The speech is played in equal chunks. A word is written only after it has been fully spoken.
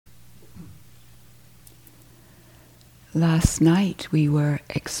Last night we were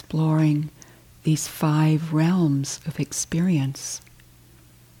exploring these 5 realms of experience,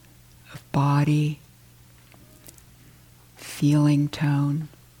 of body, feeling tone,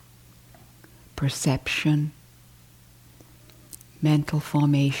 perception, mental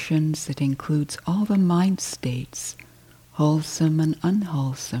formations that includes all the mind states, wholesome and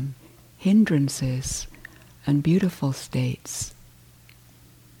unwholesome, hindrances and beautiful states,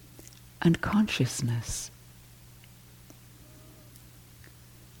 and consciousness.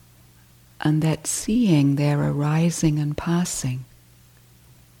 And that seeing their arising and passing,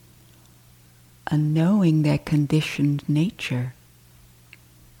 and knowing their conditioned nature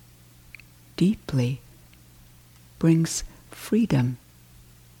deeply brings freedom.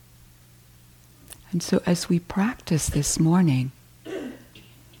 And so as we practice this morning,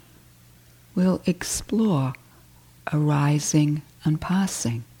 we'll explore arising and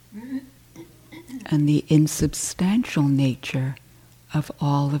passing and the insubstantial nature of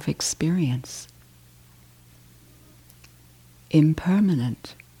all of experience.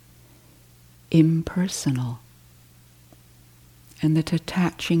 Impermanent, impersonal, and that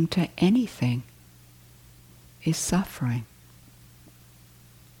attaching to anything is suffering.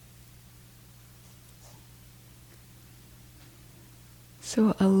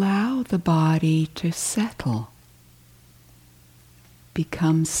 So allow the body to settle,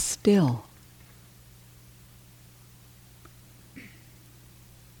 become still.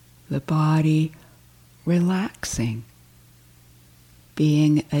 The body relaxing,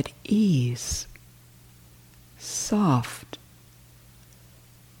 being at ease, soft,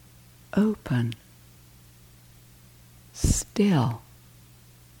 open, still.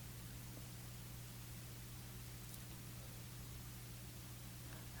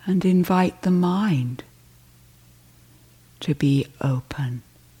 And invite the mind to be open,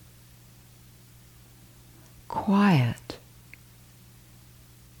 quiet,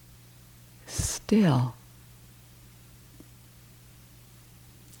 still.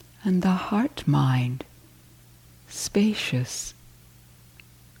 And the heart-mind spacious,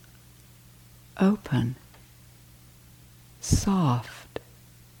 open, soft.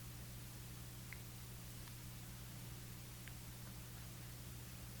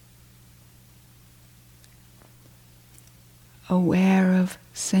 Aware of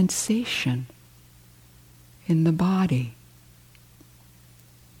sensation in the body,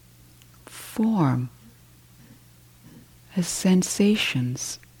 form as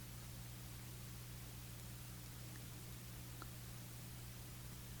sensations,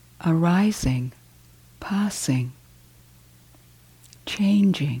 arising, passing,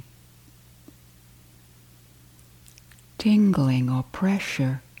 changing, tingling or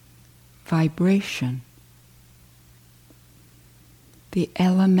pressure, vibration. The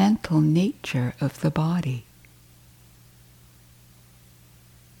elemental nature of the body.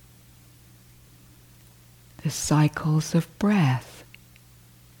 The cycles of breath.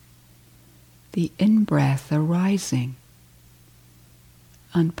 The in-breath arising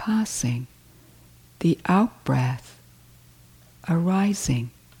and passing. The out-breath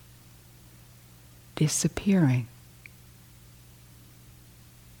arising, disappearing.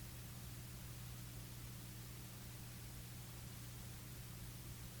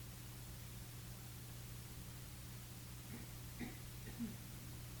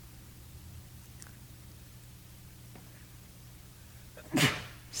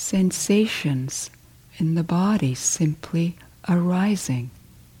 Sensations in the body simply arising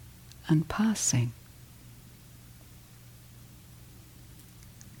and passing.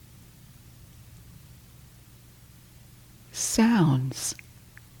 Sounds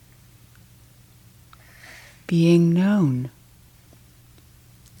being known,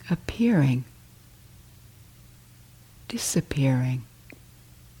 appearing, disappearing.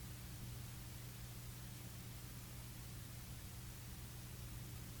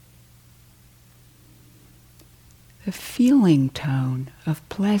 The feeling tone of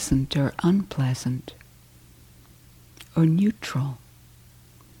pleasant or unpleasant, or neutral.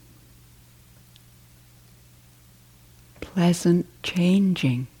 Pleasant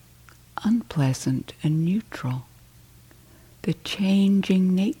changing, unpleasant and neutral. The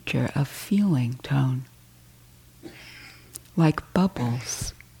changing nature of feeling tone, like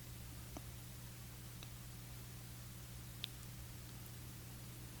bubbles.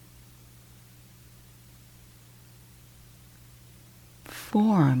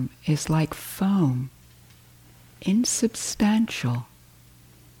 Form is like foam, insubstantial,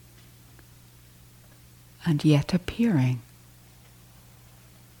 and yet appearing.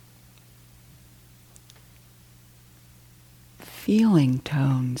 Feeling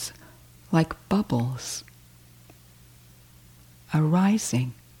tones like bubbles,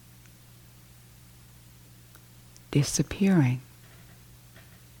 arising, disappearing.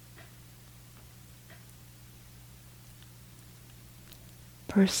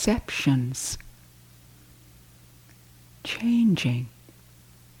 Perceptions changing.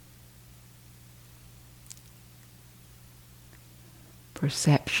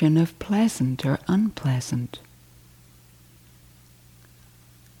 Perception of pleasant or unpleasant.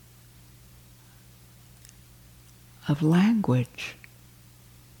 Of language.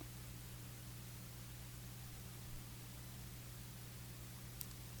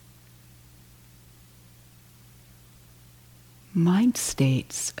 Mind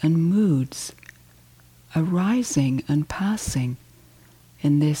states and moods arising and passing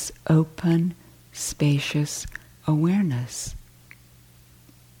in this open, spacious awareness.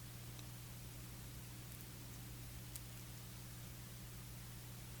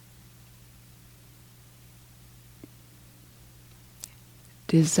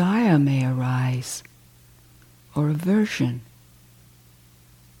 Desire may arise, or aversion,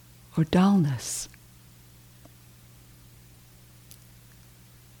 or dullness.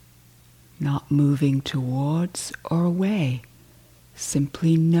 Not moving towards or away,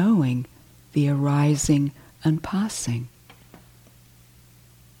 simply knowing the arising and passing.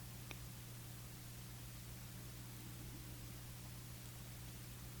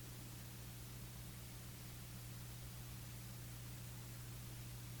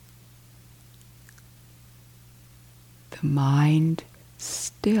 The mind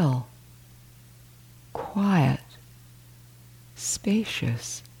still, quiet,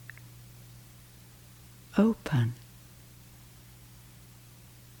 spacious, open.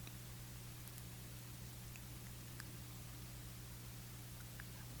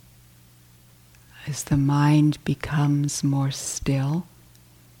 As the mind becomes more still,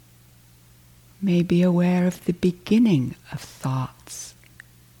 may be aware of the beginning of thoughts.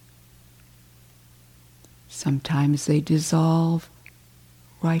 Sometimes they dissolve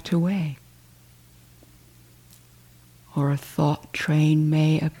right away, or a thought train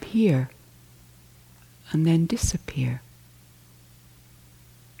may appear and then disappear.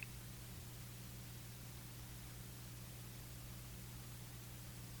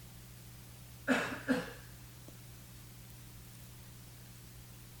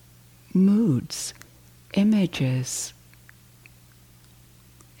 Moods, images,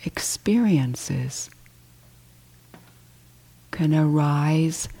 experiences can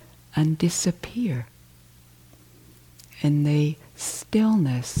arise and disappear in the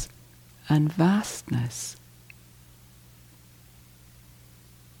stillness and vastness.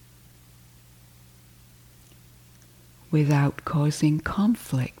 Without causing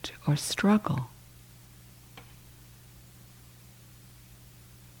conflict or struggle.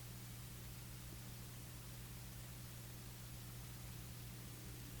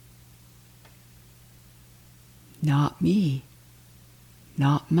 Not me,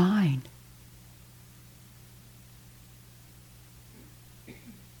 not mine.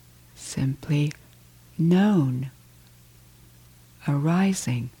 Simply known,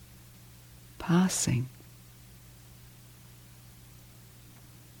 arising, passing.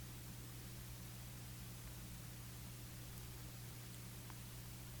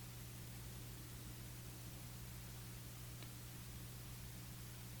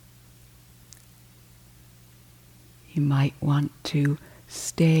 You might want to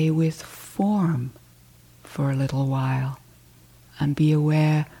stay with form for a little while and be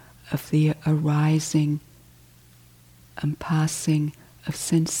aware of the arising and passing of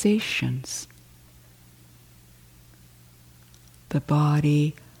sensations. The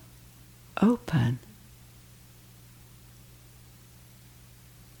body open.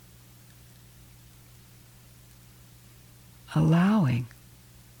 Allowing.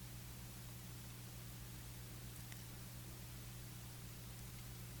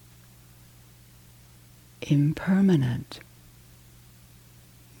 Impermanent,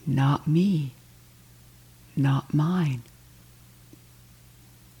 not me, not mine.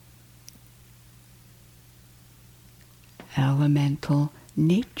 Elemental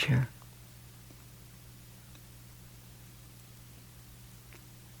nature.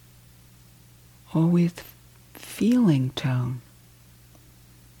 Or with feeling tone,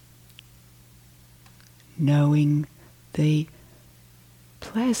 knowing the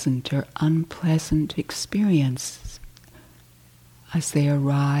pleasant or unpleasant experiences as they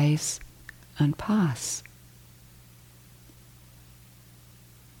arise and pass.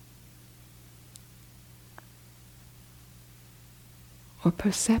 Or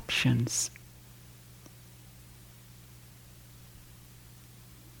perceptions.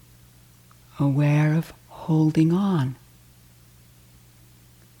 Aware of holding on,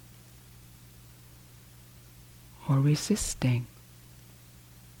 or resisting.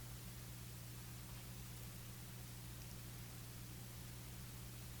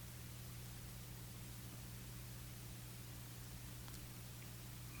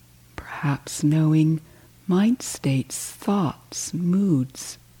 Perhaps knowing mind states, thoughts,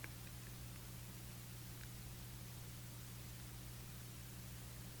 moods.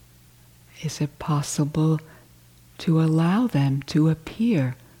 Is it possible to allow them to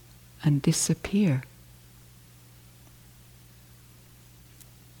appear and disappear?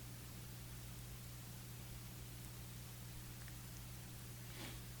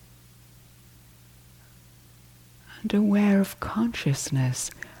 And aware of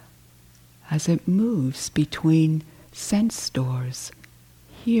consciousness as it moves between sense doors,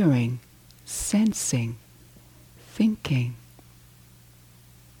 hearing, sensing, thinking.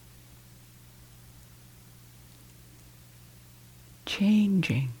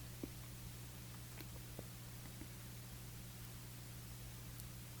 Changing.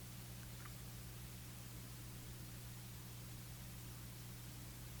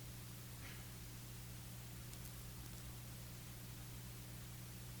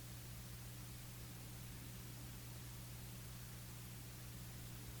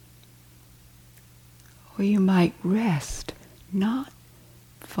 Or you might rest, not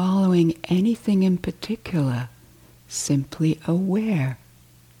following anything in particular, simply aware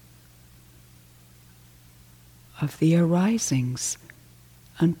of the arisings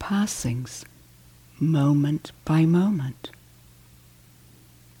and passings, moment by moment.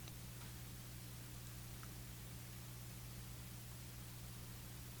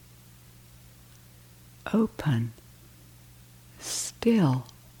 Open, still,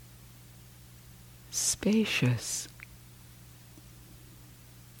 spacious,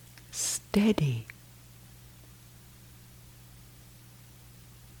 steady.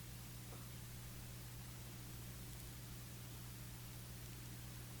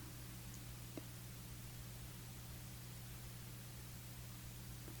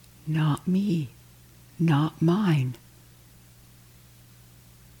 Not me, not mine.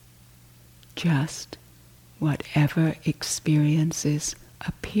 Just whatever experience is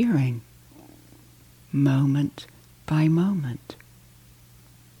appearing, moment by moment.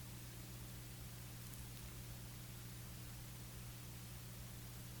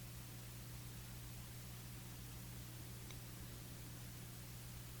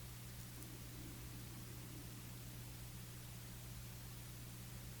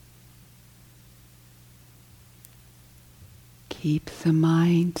 Keep the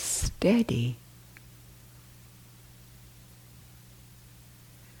mind steady,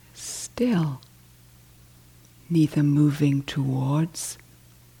 still, neither moving towards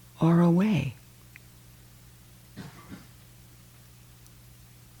or away.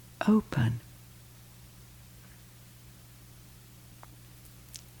 Open,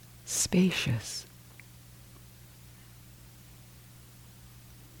 spacious.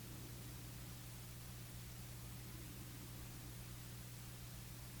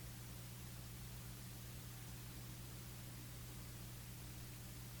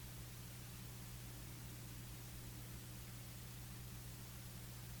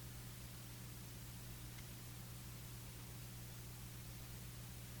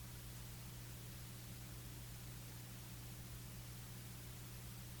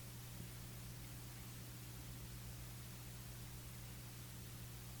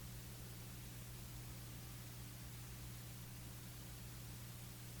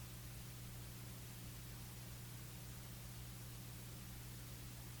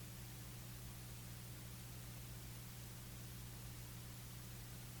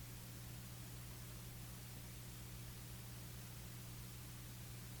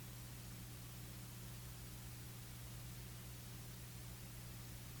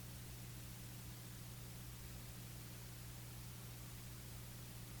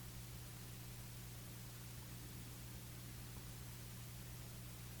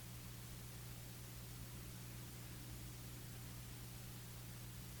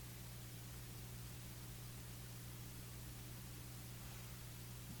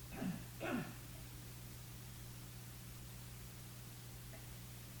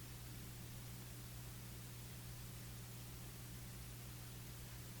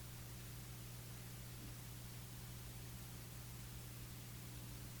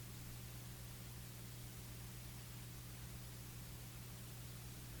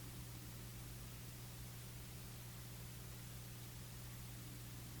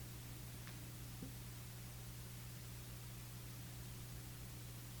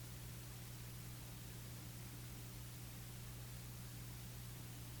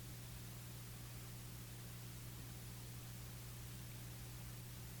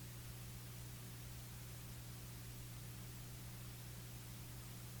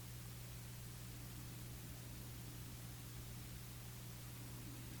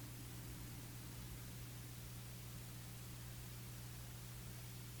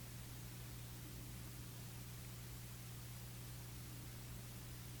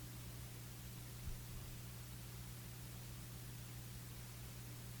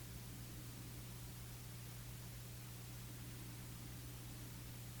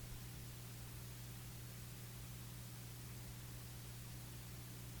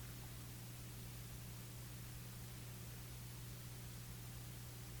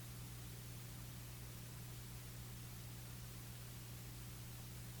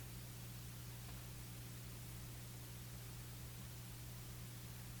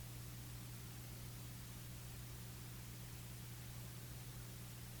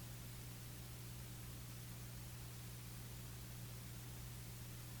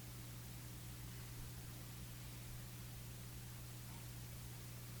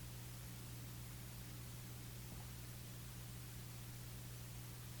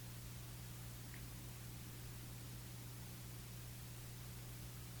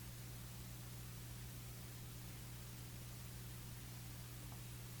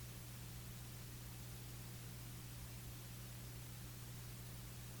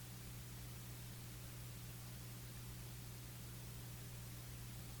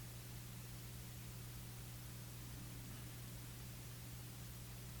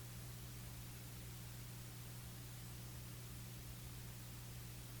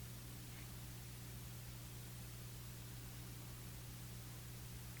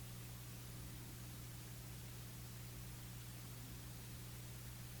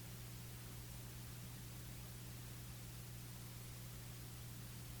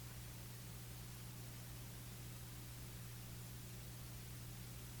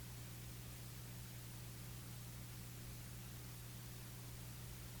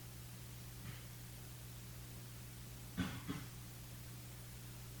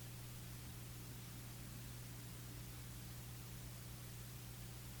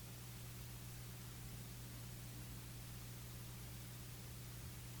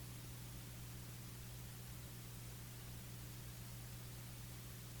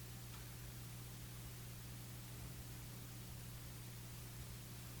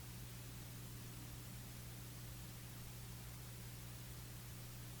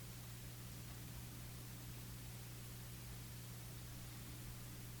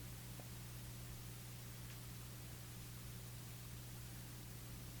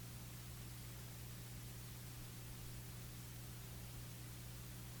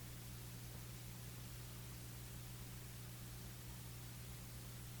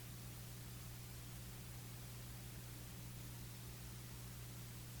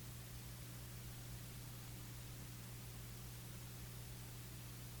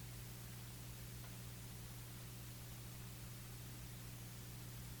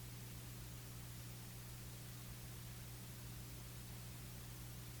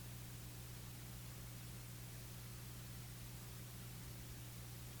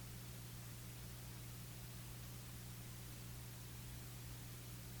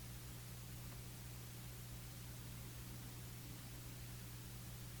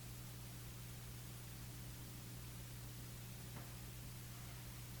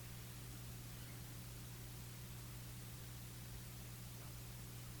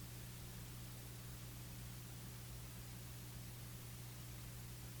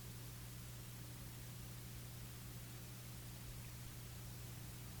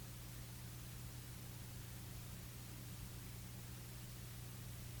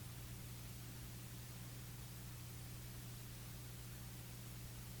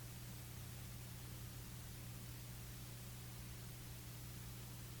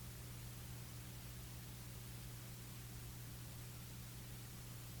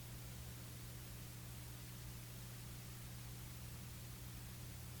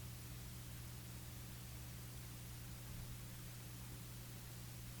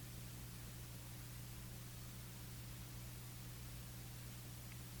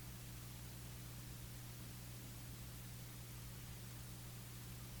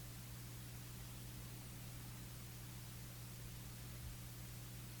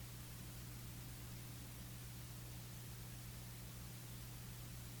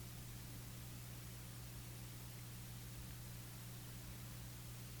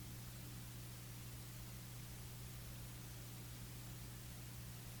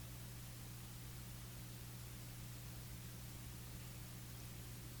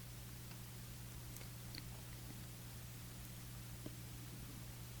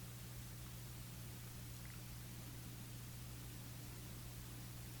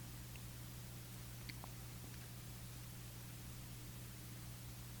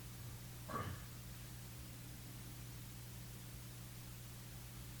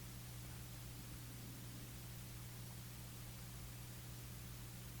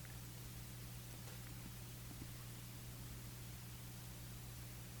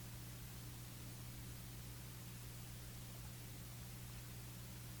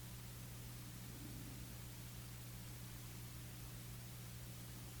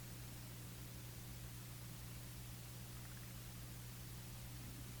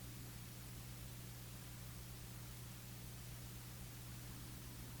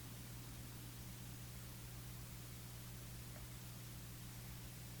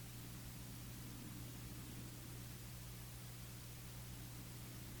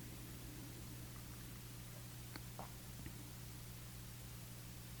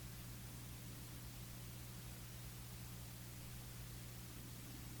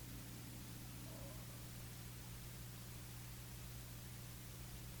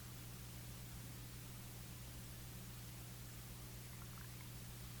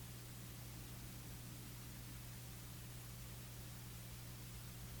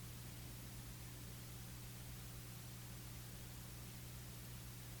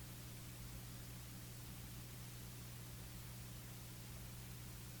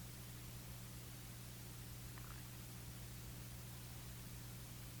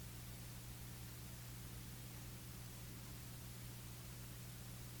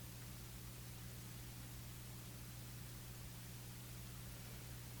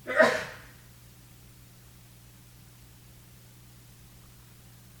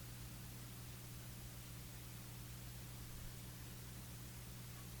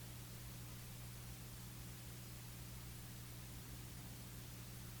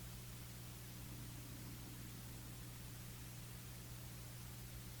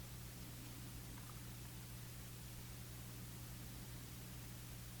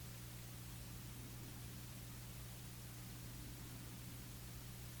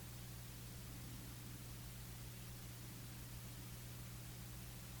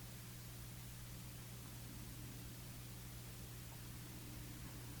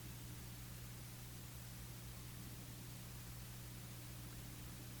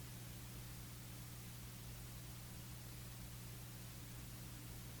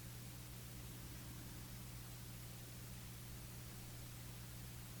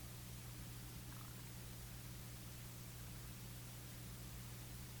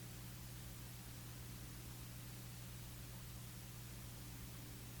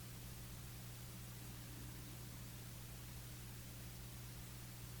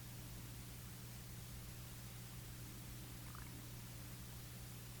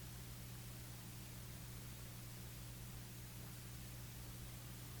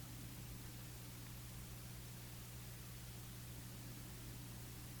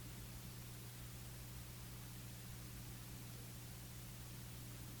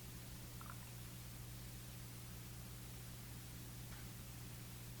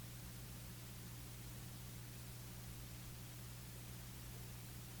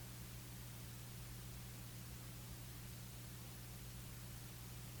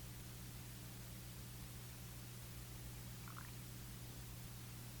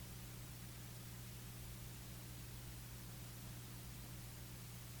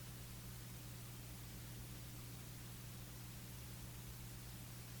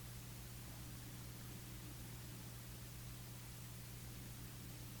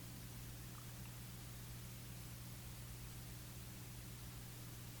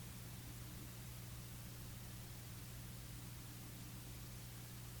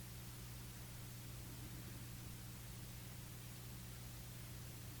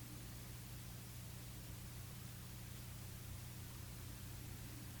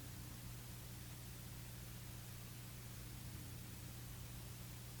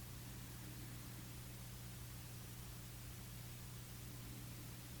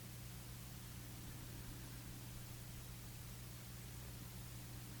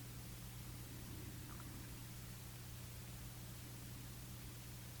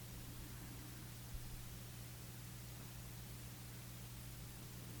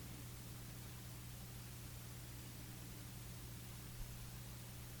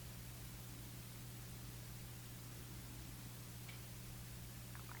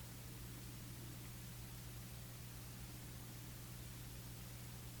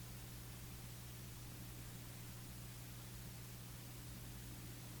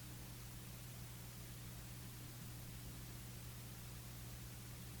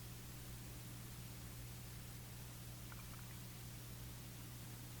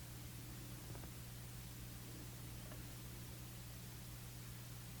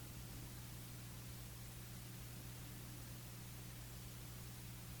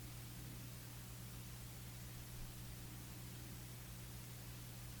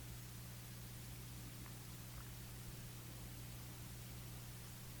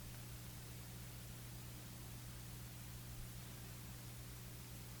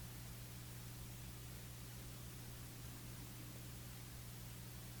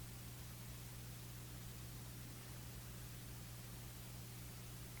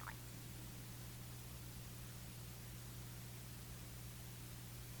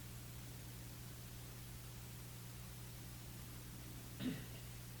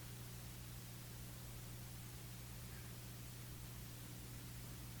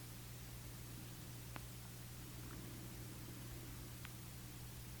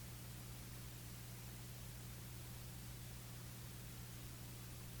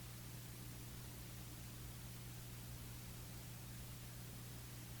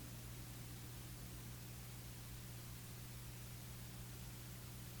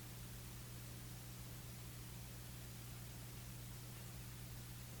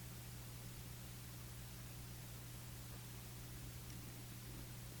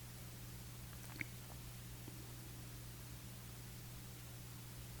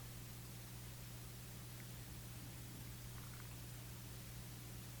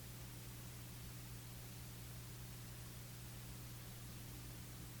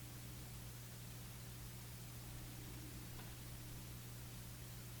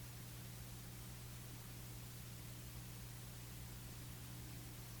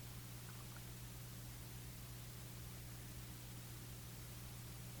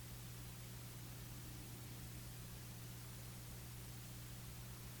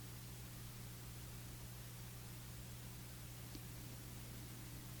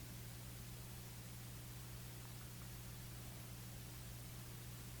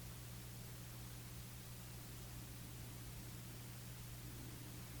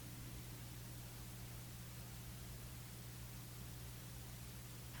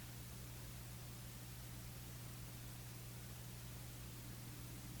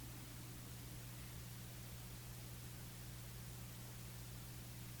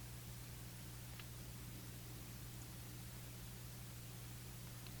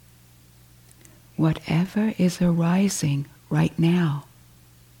 whatever is arising right now,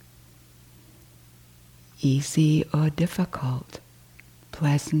 easy or difficult,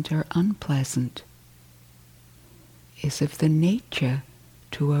 pleasant or unpleasant, is of the nature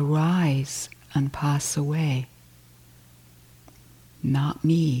to arise and pass away. Not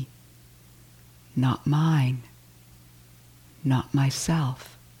me, not mine, not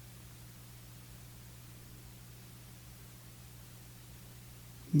myself.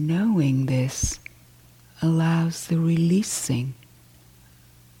 Knowing this allows the releasing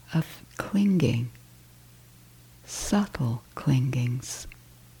of clinging, subtle clingings.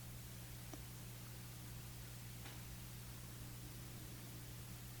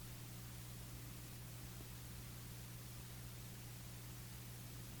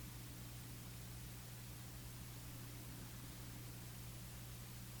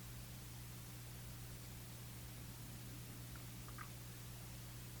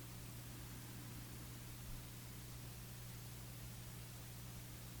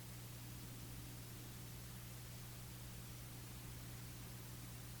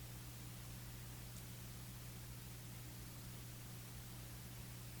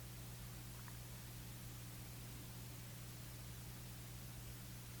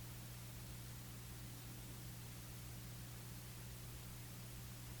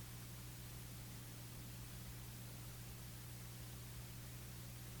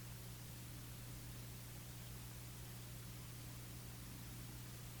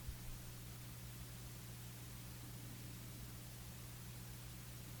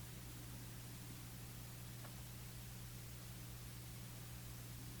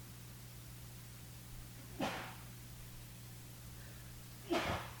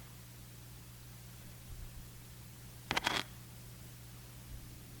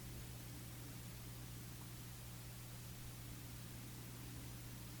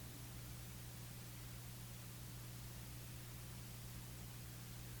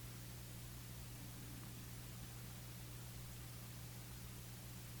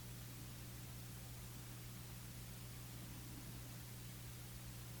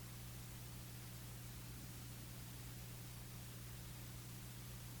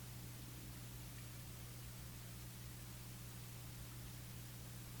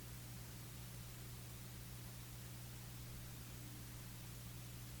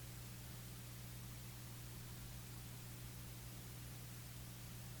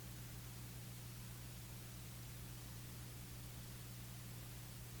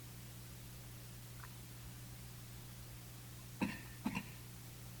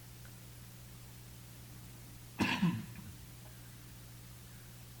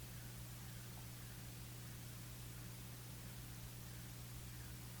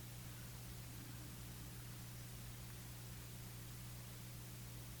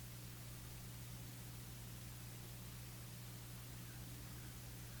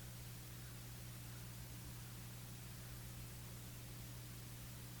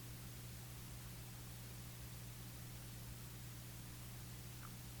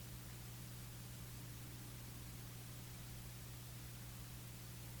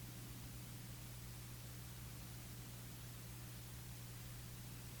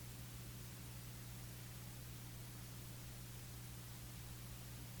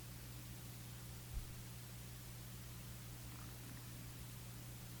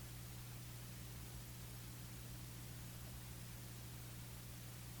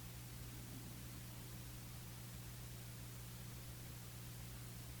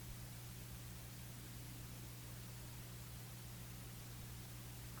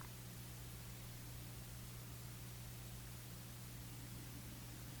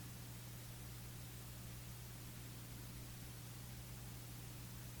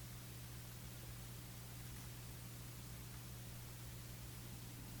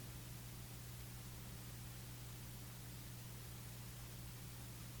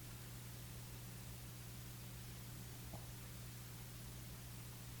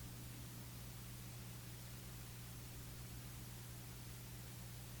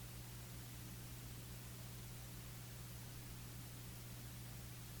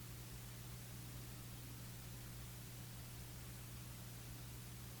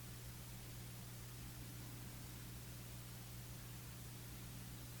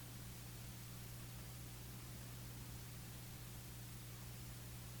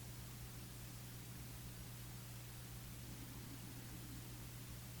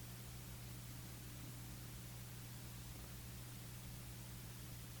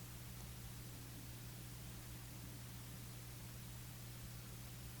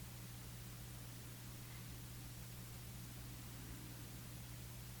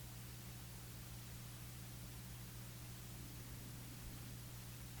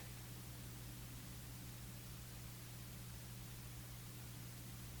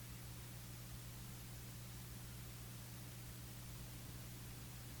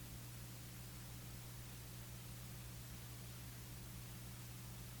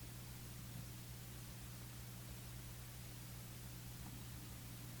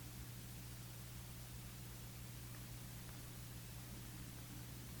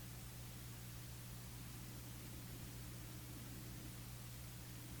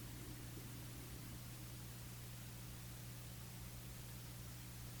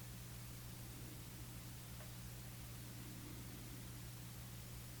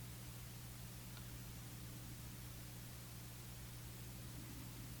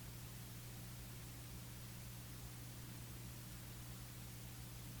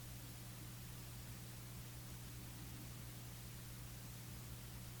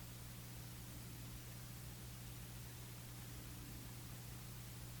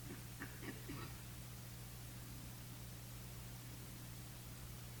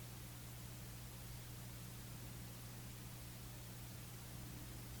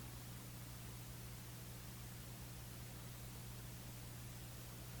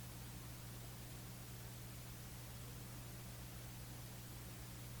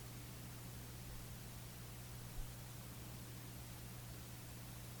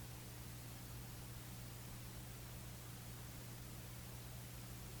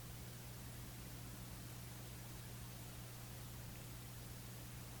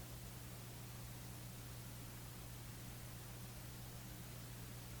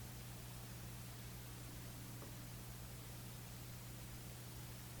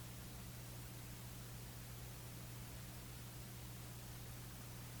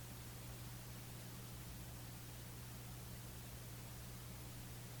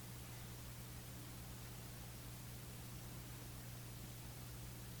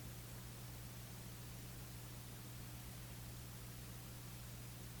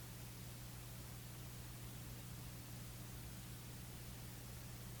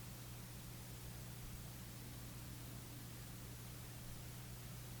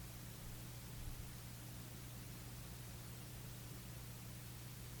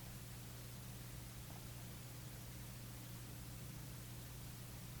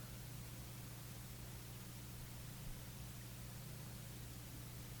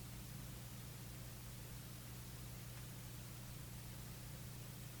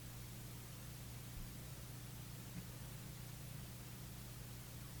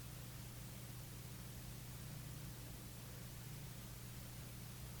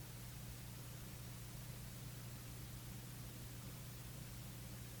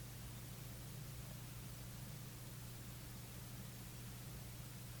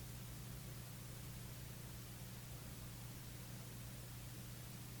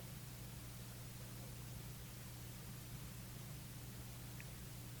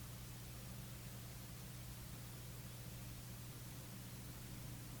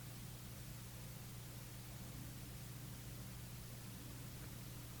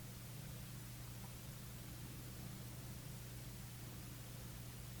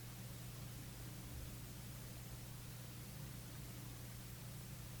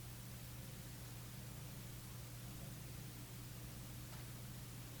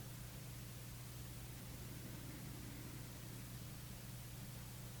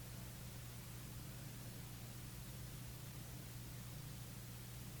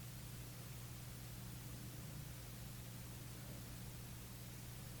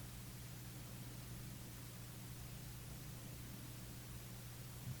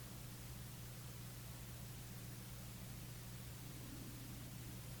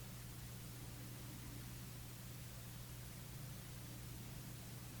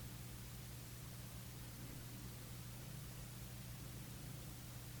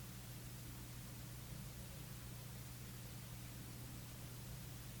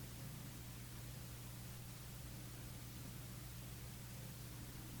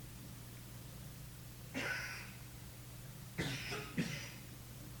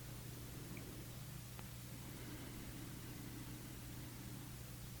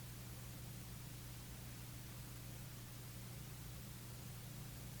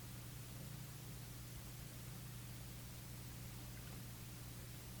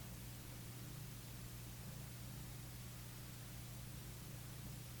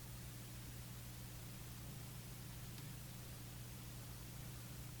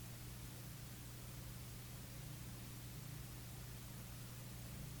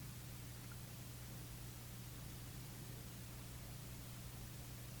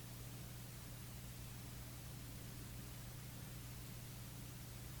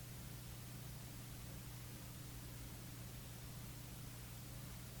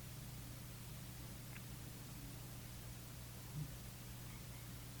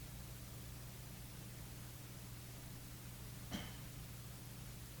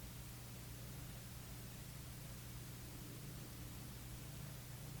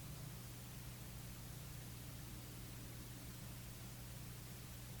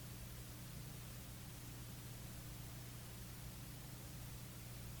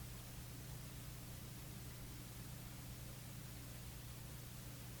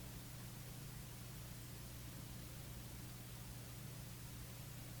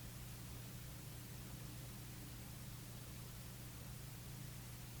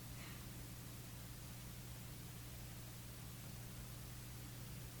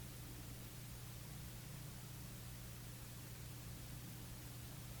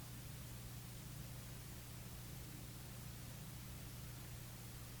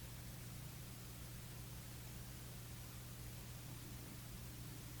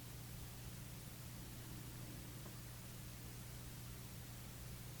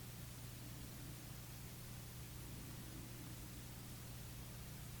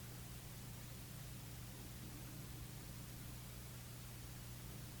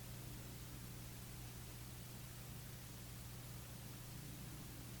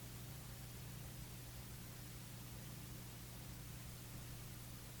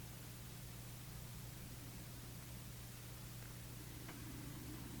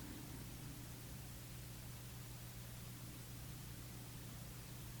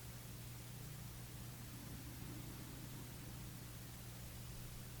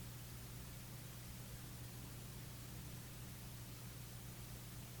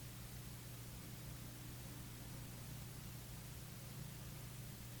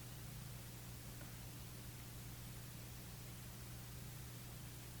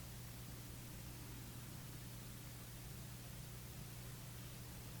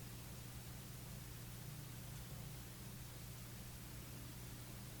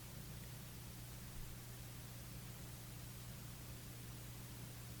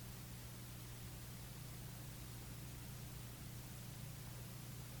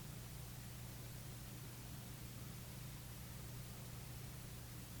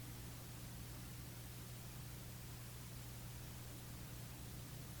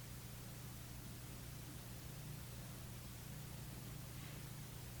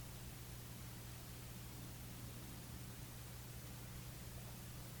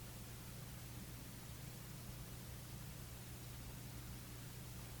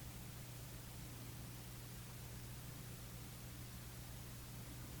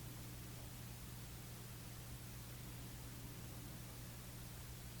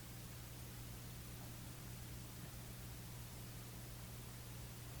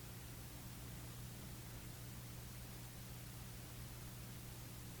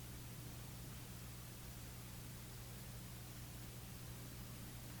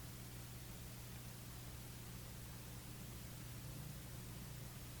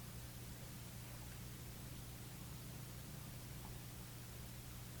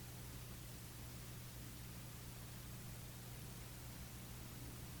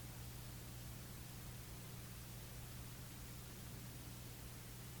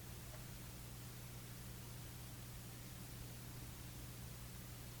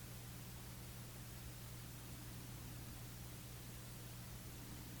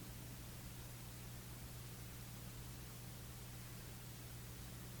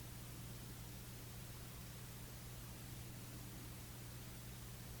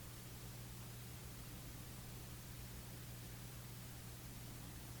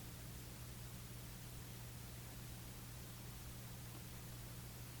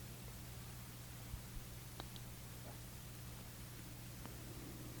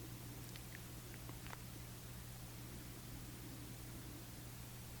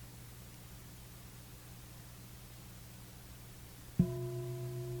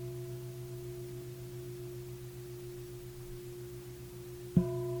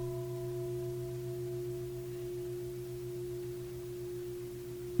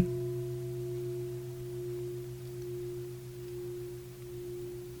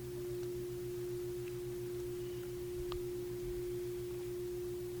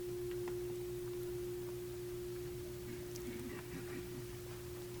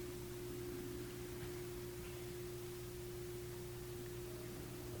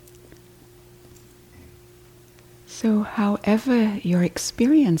 So however your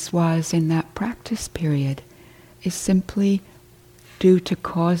experience was in that practice period is simply due to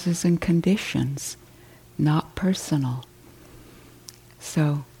causes and conditions, not personal.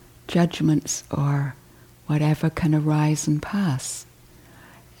 So judgments or whatever can arise and pass.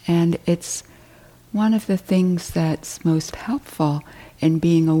 And it's one of the things that's most helpful in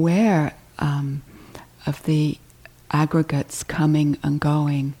being aware of the aggregates coming and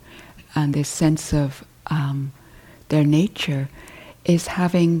going and this sense of their nature is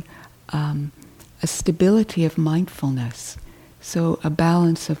having a stability of mindfulness. So a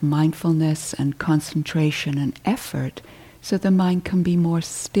balance of mindfulness and concentration and effort so the mind can be more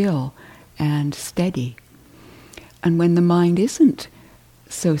still and steady. And when the mind isn't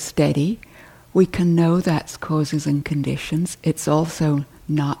so steady, we can know that's causes and conditions. It's also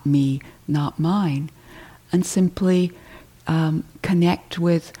not me, not mine. And simply connect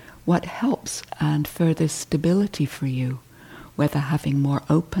with what helps and furthers stability for you, whether having more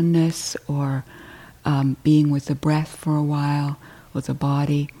openness or being with the breath for a while or the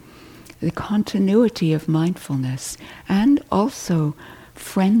body. The continuity of mindfulness and also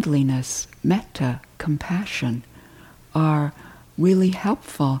friendliness, metta, compassion are really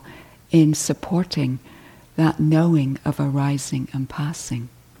helpful in supporting that knowing of arising and passing.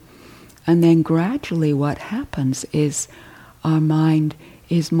 And then gradually what happens is our mind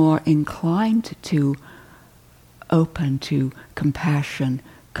is more inclined to open to compassion,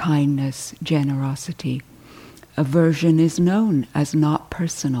 kindness, generosity. Aversion is known as not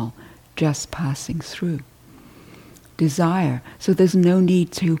personal, just passing through. Desire, so there's no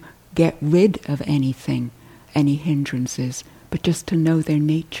need to get rid of anything, any hindrances, but just to know their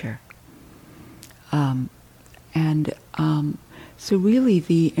nature. So really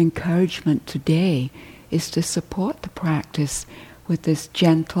the encouragement today is to support the practice with this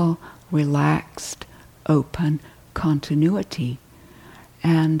gentle, relaxed, open continuity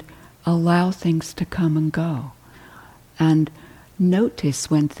and allow things to come and go. And notice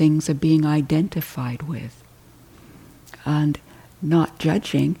when things are being identified with. And not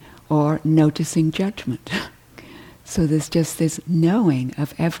judging or noticing judgment. So there's just this knowing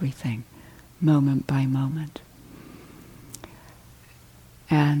of everything, moment by moment.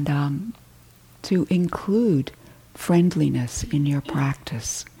 And to include friendliness in your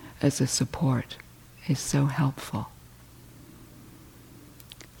practice as a support is so helpful.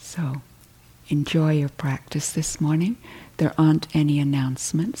 So enjoy your practice this morning. There aren't any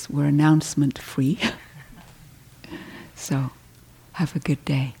announcements. We're announcement free. So have a good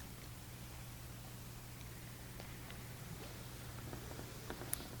day.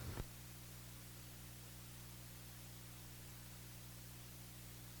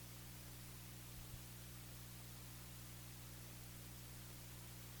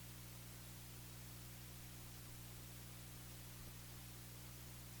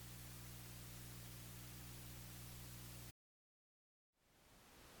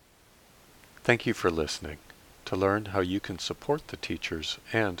 Thank you for listening. To learn how you can support the teachers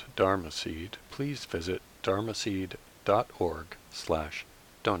and Dharma Seed, please visit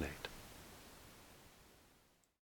dharmaseed.org/donate.